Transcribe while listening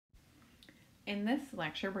In this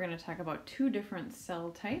lecture, we're going to talk about two different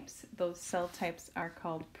cell types. Those cell types are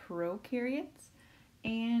called prokaryotes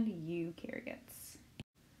and eukaryotes.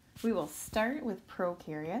 We will start with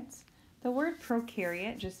prokaryotes. The word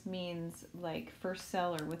prokaryote just means like first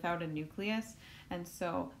cell or without a nucleus. And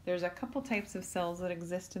so there's a couple types of cells that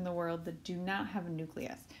exist in the world that do not have a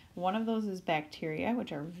nucleus. One of those is bacteria,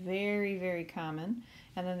 which are very, very common.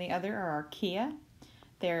 And then the other are archaea.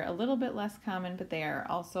 They're a little bit less common, but they are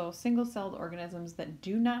also single-celled organisms that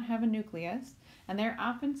do not have a nucleus, and they're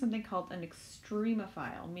often something called an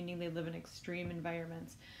extremophile, meaning they live in extreme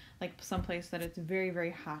environments, like someplace that it's very,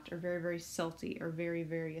 very hot or very, very salty or very,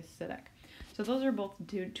 very acidic. So those are both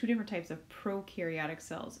two different types of prokaryotic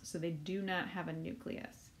cells, so they do not have a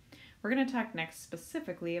nucleus. We're going to talk next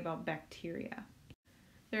specifically about bacteria.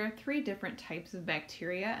 There are three different types of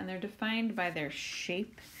bacteria, and they're defined by their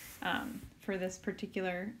shape. For this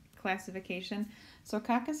particular classification. So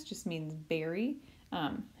coccus just means berry,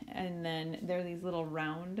 and then there are these little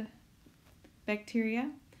round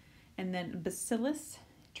bacteria, and then bacillus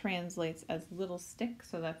translates as little stick,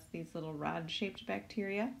 so that's these little rod-shaped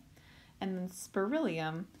bacteria, and then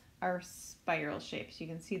spirillum are spiral shapes. You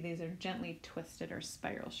can see these are gently twisted or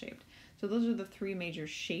spiral shaped. So those are the three major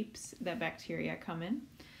shapes that bacteria come in.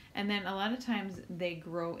 And then a lot of times they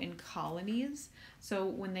grow in colonies. So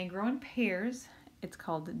when they grow in pairs, it's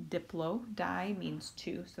called diplo. Di means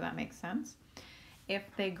two, so that makes sense. If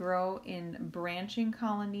they grow in branching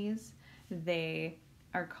colonies, they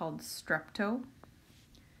are called strepto.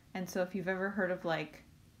 And so if you've ever heard of like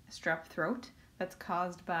strep throat, that's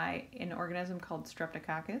caused by an organism called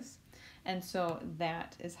streptococcus. And so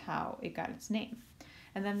that is how it got its name.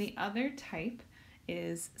 And then the other type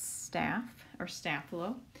is staph or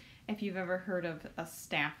staphylo. If you've ever heard of a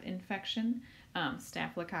staph infection,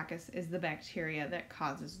 Staphylococcus is the bacteria that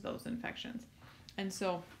causes those infections. And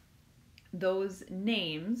so those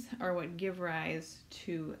names are what give rise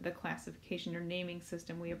to the classification or naming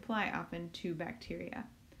system we apply often to bacteria.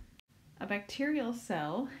 A bacterial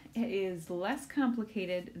cell is less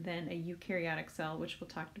complicated than a eukaryotic cell, which we'll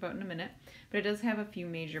talk about in a minute, but it does have a few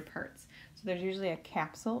major parts. So there's usually a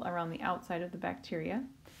capsule around the outside of the bacteria.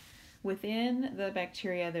 Within the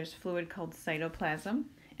bacteria, there's fluid called cytoplasm,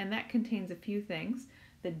 and that contains a few things.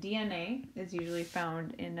 The DNA is usually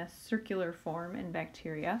found in a circular form in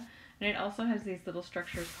bacteria, and it also has these little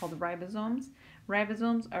structures called ribosomes.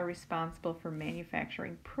 Ribosomes are responsible for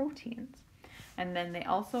manufacturing proteins. And then they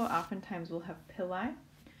also oftentimes will have pili,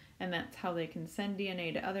 and that's how they can send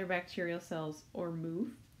DNA to other bacterial cells or move.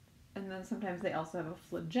 And then sometimes they also have a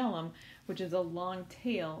flagellum, which is a long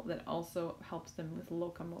tail that also helps them with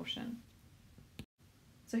locomotion.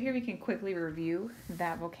 So here we can quickly review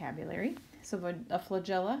that vocabulary. So a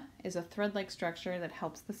flagella is a thread-like structure that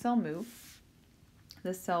helps the cell move.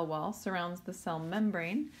 The cell wall surrounds the cell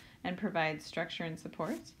membrane and provides structure and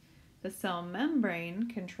support. The cell membrane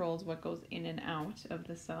controls what goes in and out of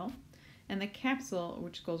the cell. And the capsule,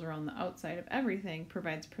 which goes around the outside of everything,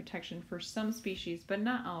 provides protection for some species, but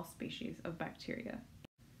not all species of bacteria.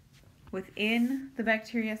 Within the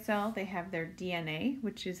bacteria cell, they have their DNA,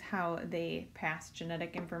 which is how they pass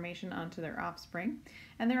genetic information onto their offspring.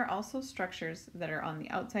 And there are also structures that are on the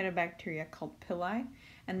outside of bacteria called pili,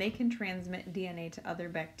 and they can transmit DNA to other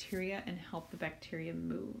bacteria and help the bacteria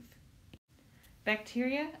move.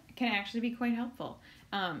 Bacteria can actually be quite helpful.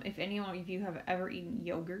 If any of you have ever eaten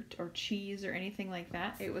yogurt or cheese or anything like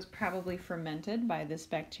that, it was probably fermented by this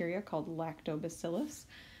bacteria called lactobacillus.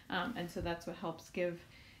 And so that's what helps give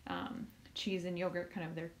cheese and yogurt kind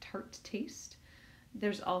of their tart taste.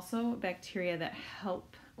 There's also bacteria that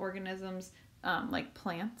help organisms like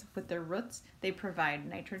plants with their roots. They provide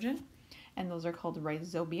nitrogen, and those are called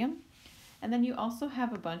rhizobium. And then you also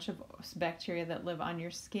have a bunch of bacteria that live on your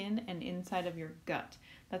skin and inside of your gut.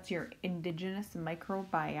 That's your indigenous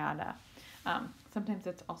microbiota. Sometimes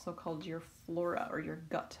it's also called your flora or your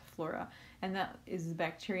gut flora. And that is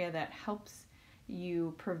bacteria that helps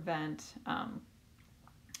you prevent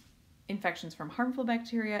infections from harmful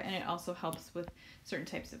bacteria, and it also helps with certain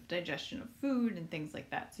types of digestion of food and things like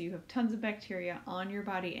that. So you have tons of bacteria on your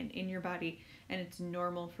body and in your body, and it's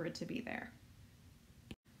normal for it to be there.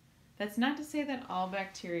 That's not to say that all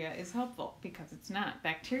bacteria is helpful, because it's not.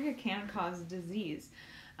 Bacteria can cause disease.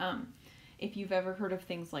 If you've ever heard of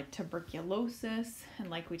things like tuberculosis, and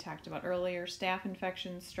like we talked about earlier, staph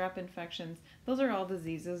infections, strep infections, those are all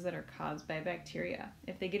diseases that are caused by bacteria.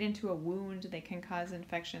 If they get into a wound, they can cause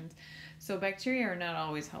infections. So bacteria are not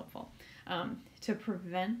always helpful. To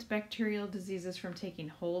prevent bacterial diseases from taking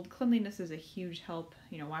hold, cleanliness is a huge help.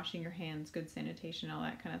 Washing your hands, good sanitation, all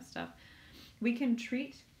that kind of stuff. We can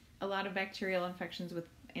treat a lot of bacterial infections with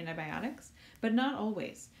antibiotics, but not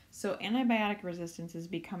always. So antibiotic resistance is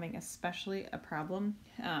becoming especially a problem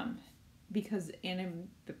because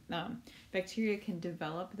bacteria can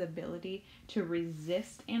develop the ability to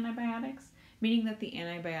resist antibiotics, meaning that the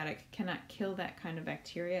antibiotic cannot kill that kind of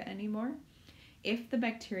bacteria anymore. If the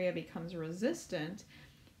bacteria becomes resistant,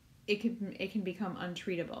 it can become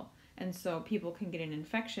untreatable. And so people can get an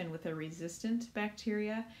infection with a resistant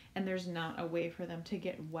bacteria, and there's not a way for them to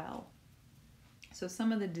get well. So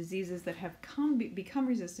some of the diseases that have become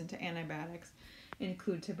resistant to antibiotics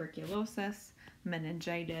include tuberculosis,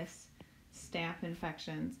 meningitis, staph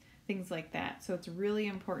infections, things like that. So it's really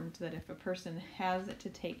important that if a person has to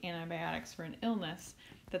take antibiotics for an illness,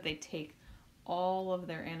 that they take all of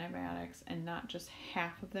their antibiotics and not just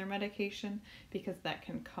half of their medication, because that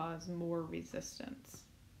can cause more resistance.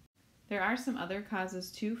 There are some other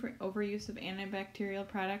causes too for overuse of antibacterial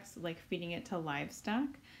products, like feeding it to livestock,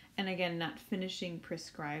 and again, not finishing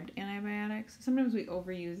prescribed antibiotics. Sometimes we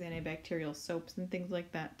overuse antibacterial soaps and things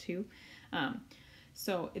like that too.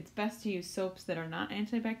 So it's best to use soaps that are not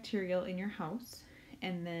antibacterial in your house,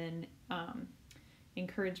 and then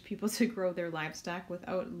encourage people to grow their livestock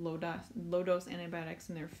without low-dose antibiotics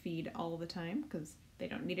in their feed all the time, because they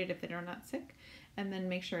don't need it if they're not sick. And then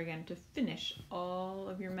make sure again to finish all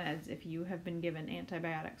of your meds if you have been given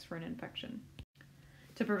antibiotics for an infection.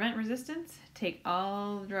 To prevent resistance, take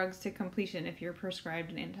all drugs to completion if you're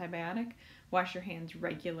prescribed an antibiotic. Wash your hands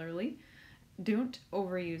regularly. Don't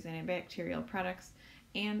overuse antibacterial products.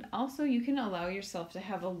 And also you can allow yourself to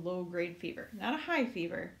have a low-grade fever. Not a high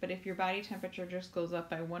fever, but if your body temperature just goes up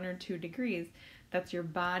by 1 or 2 degrees, that's your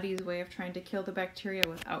body's way of trying to kill the bacteria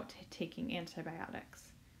without taking antibiotics.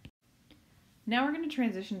 Now we're going to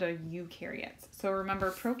transition to eukaryotes. So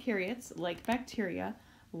remember, prokaryotes, like bacteria,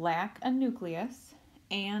 lack a nucleus,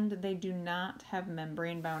 and they do not have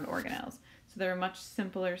membrane-bound organelles. So they're a much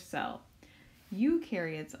simpler cell.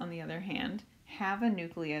 Eukaryotes, on the other hand, have a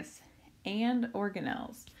nucleus and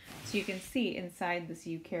organelles. So you can see inside this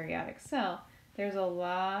eukaryotic cell, there's a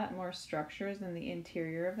lot more structures in the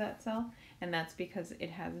interior of that cell, and that's because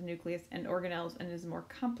it has a nucleus and organelles and is more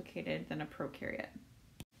complicated than a prokaryote.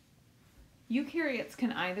 Eukaryotes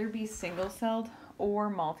can either be single-celled or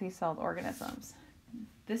multi-celled organisms.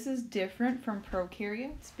 This is different from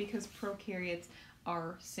prokaryotes because prokaryotes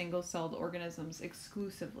are single-celled organisms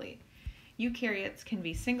exclusively. Eukaryotes can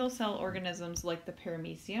be single-cell organisms like the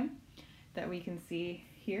paramecium that we can see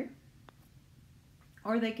here,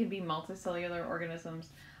 or they could be multicellular organisms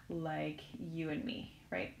like you and me,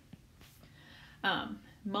 right?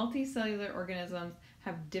 Multicellular organisms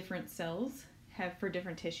have different cells for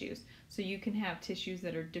different tissues. So you can have tissues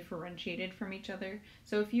that are differentiated from each other.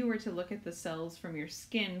 So if you were to look at the cells from your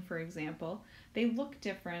skin, for example, they look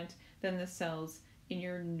different than the cells in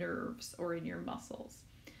your nerves or in your muscles.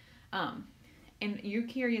 And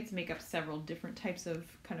eukaryotes make up several different types of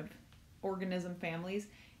kind of organism families.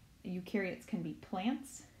 Eukaryotes can be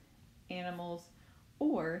plants, animals,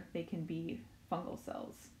 or they can be fungal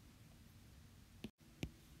cells.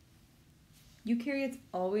 Eukaryotes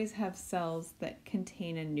always have cells that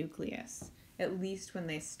contain a nucleus, at least when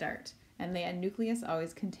they start, and the nucleus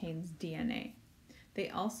always contains DNA. They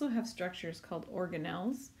also have structures called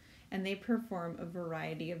organelles, and they perform a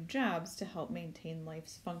variety of jobs to help maintain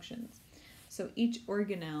life's functions. So each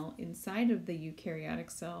organelle inside of the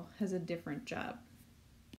eukaryotic cell has a different job.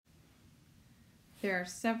 There are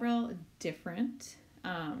several different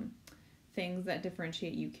things that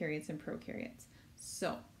differentiate eukaryotes and prokaryotes.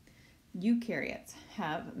 So eukaryotes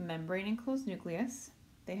have membrane-enclosed nucleus,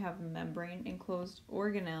 they have membrane-enclosed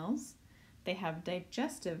organelles, they have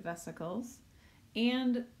digestive vesicles,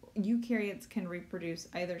 and eukaryotes can reproduce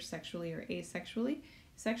either sexually or asexually.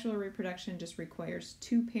 Sexual reproduction just requires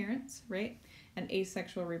 2 parents, right? And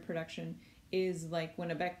asexual reproduction is like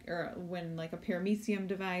when a paramecium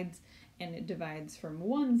divides, and it divides from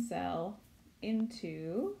 1 cell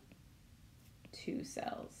into 2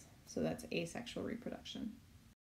 cells. So that's asexual reproduction.